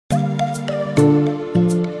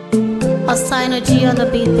Austino G on the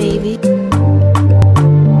beat, baby.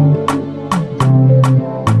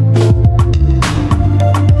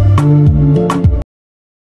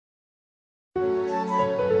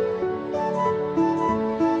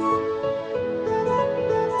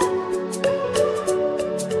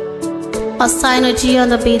 Austino G on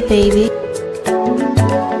the beat, baby.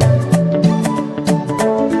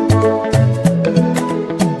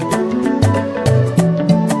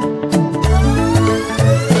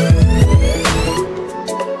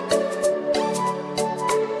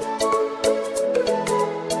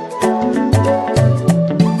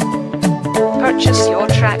 Purchase your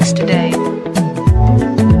tracks today.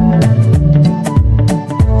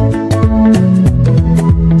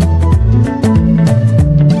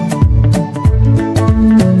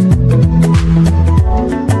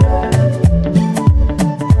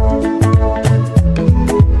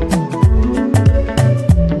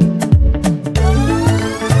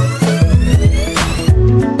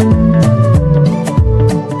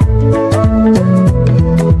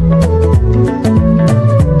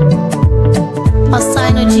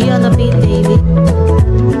 Austino G on the beat, baby.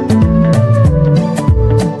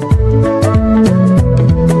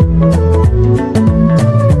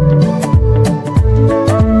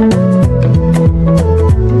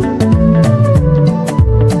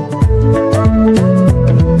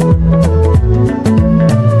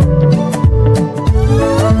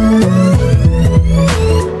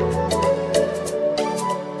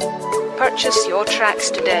 Purchase your tracks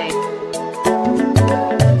today.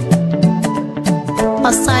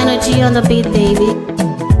 Austino G on the beat, baby.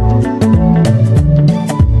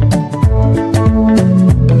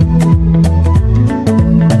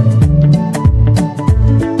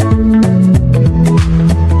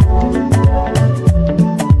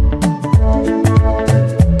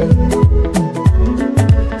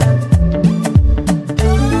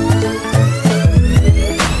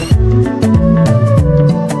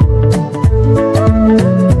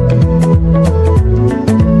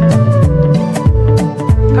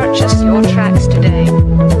 Purchase your tracks today.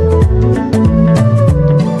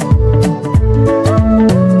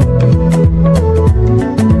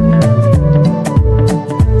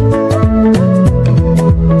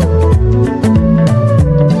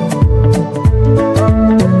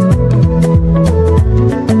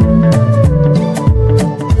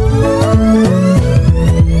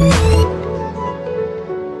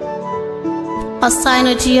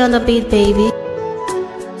 Austino G on the beat, baby.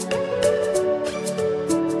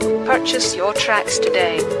 Purchase your tracks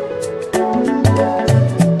today.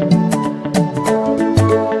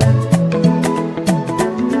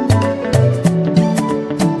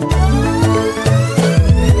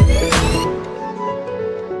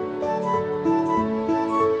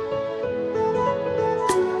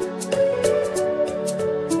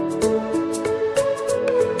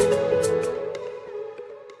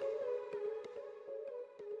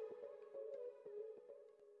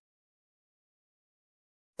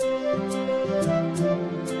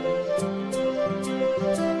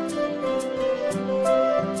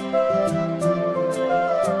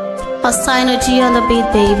 Austino G on the beat,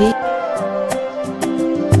 baby.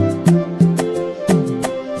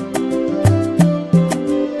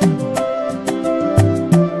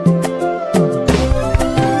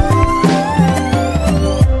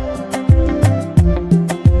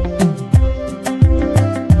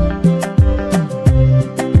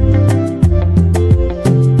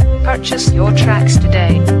 Purchase your tracks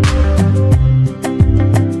today.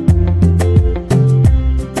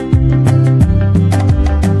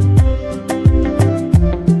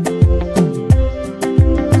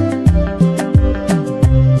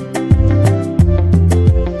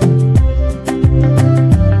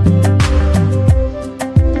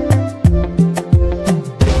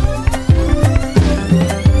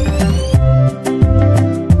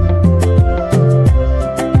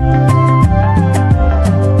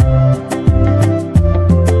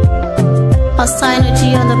 Austino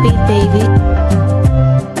G on the beat, baby.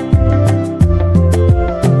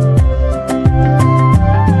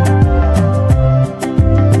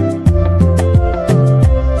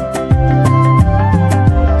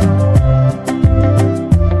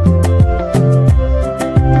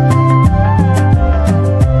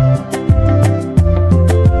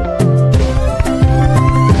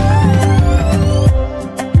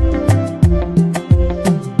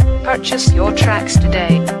 Purchase your tracks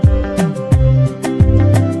today.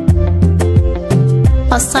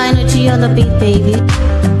 Austino G on the beat, baby.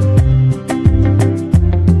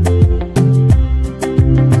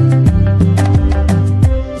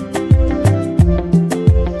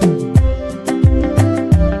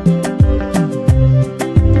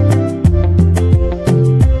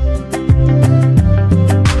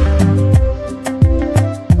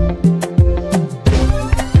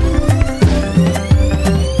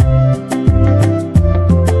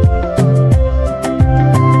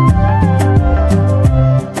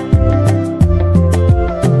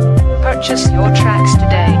 Purchase your tracks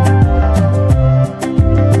today.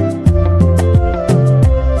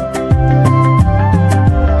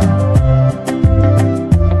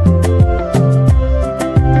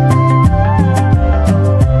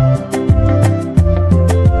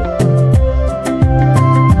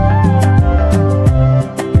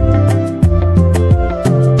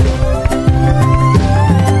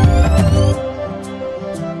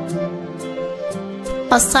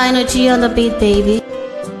 Austino G on the beat, baby.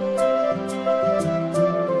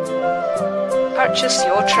 Purchase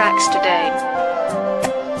your tracks today.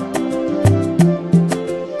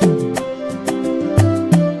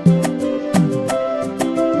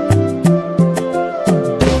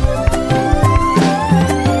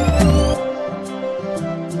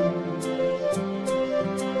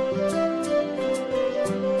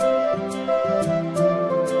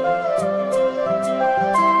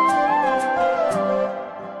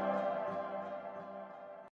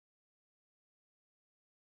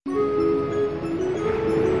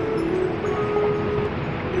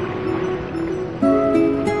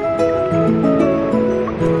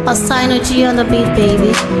 Austino G on the beat,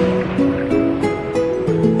 baby.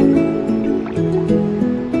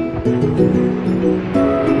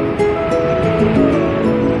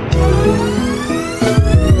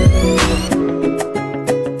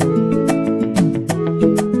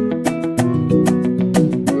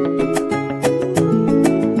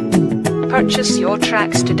 Purchase your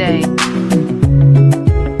tracks today.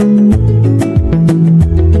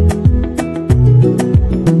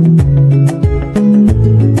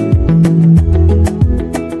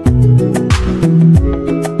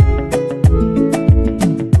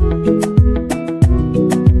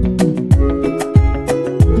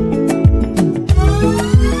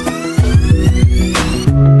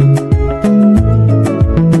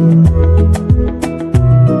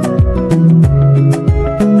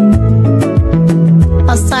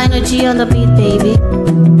 Austino G on the beat, baby.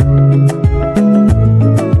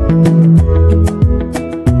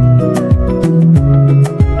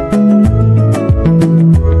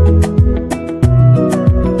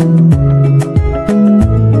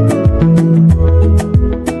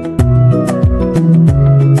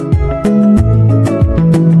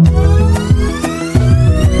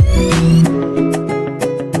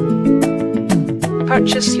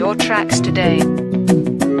 Purchase your tracks today.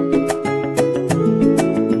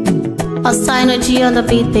 Austino G on the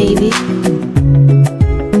beat, baby.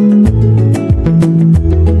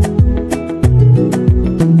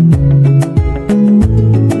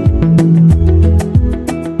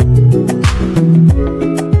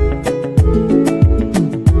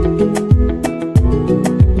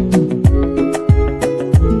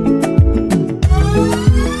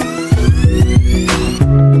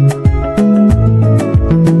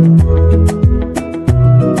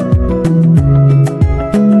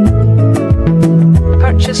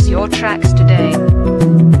 Purchase your tracks today.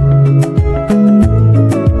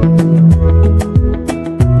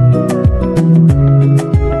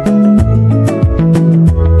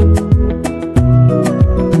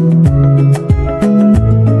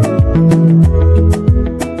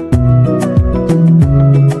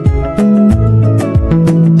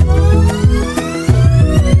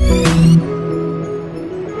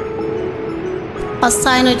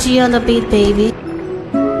 Austino G on the beat, baby.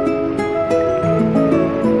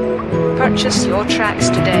 Purchase your tracks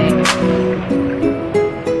today.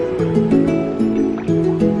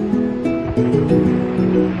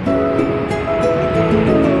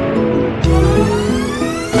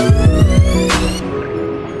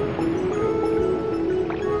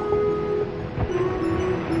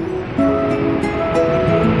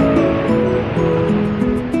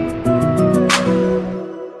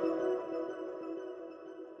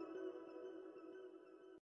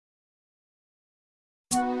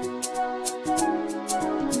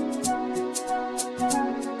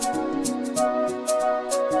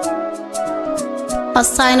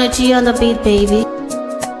 Austino G on the beat, baby.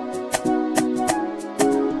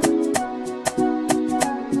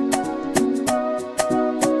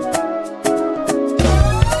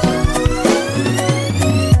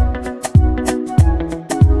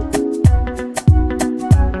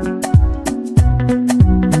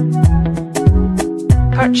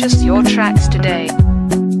 Purchase your tracks today.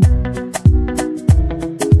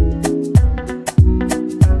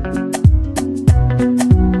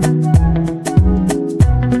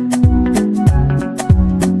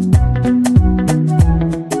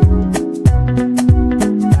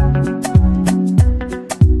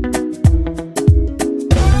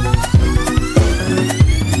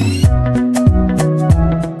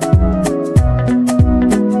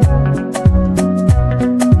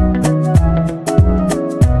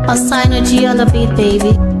 Austino G on the beat,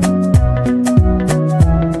 baby.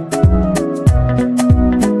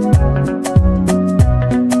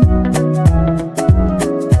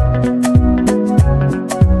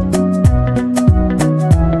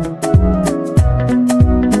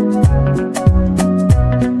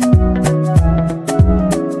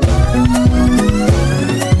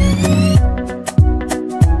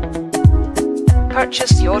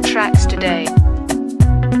 Purchase your tracks today.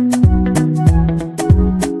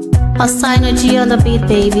 Austino G on the beat,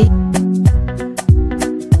 baby.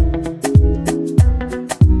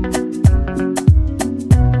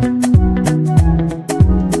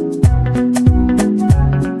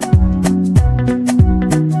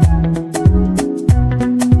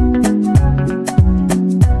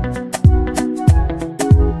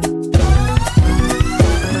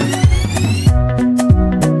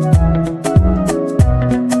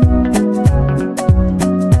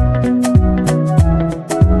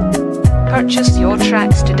 Purchase your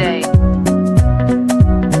tracks today.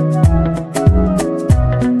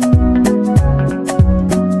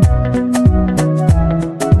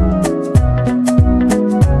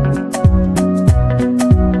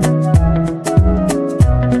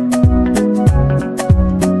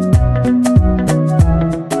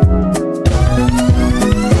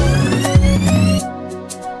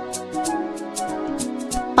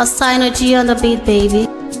 Austino G on the beat, baby.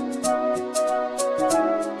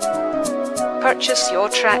 Purchase your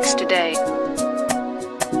tracks today.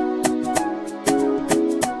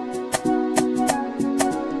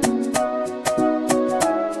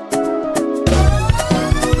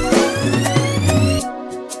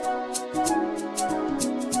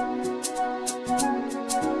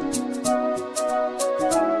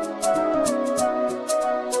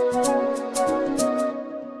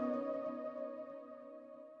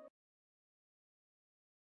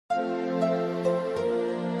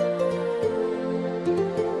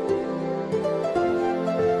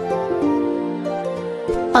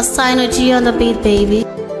 Austino G on the beat, baby.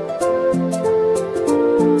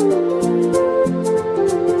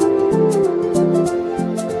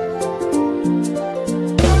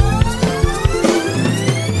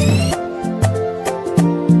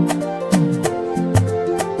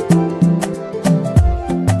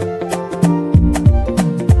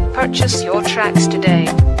 Purchase your tracks today.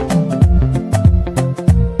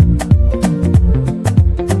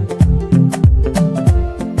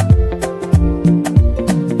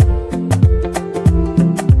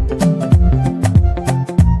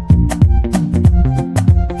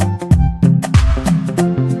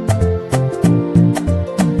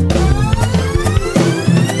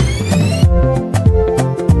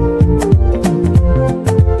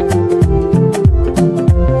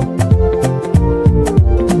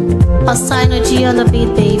 Austino G on the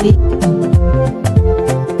beat, baby.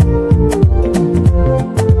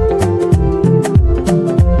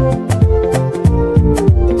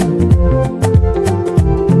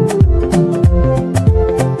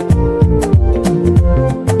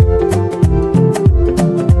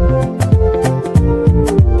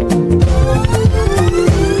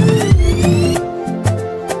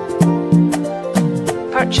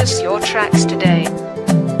 Purchase your tracks today.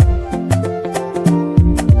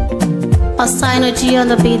 Austino G on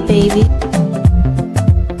the beat, baby.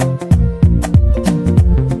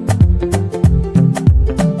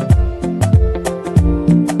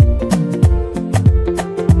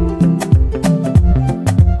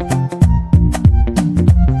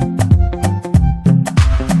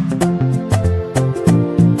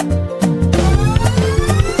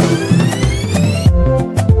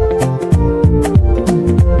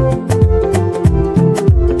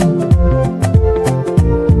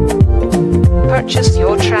 Purchase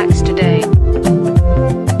your tracks today.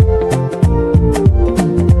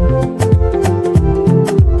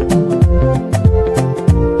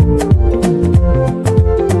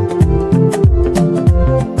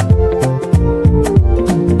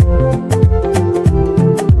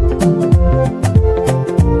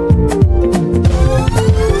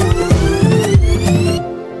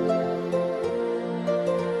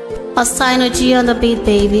 Austino G on the beat,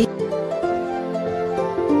 baby.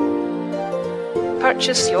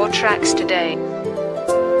 Purchase your tracks today.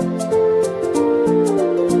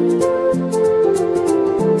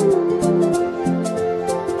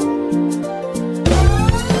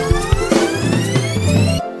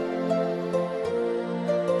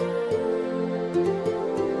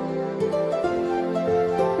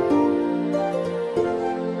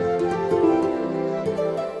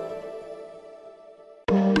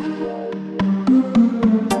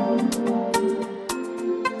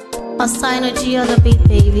 Austino G on the beat,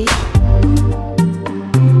 baby.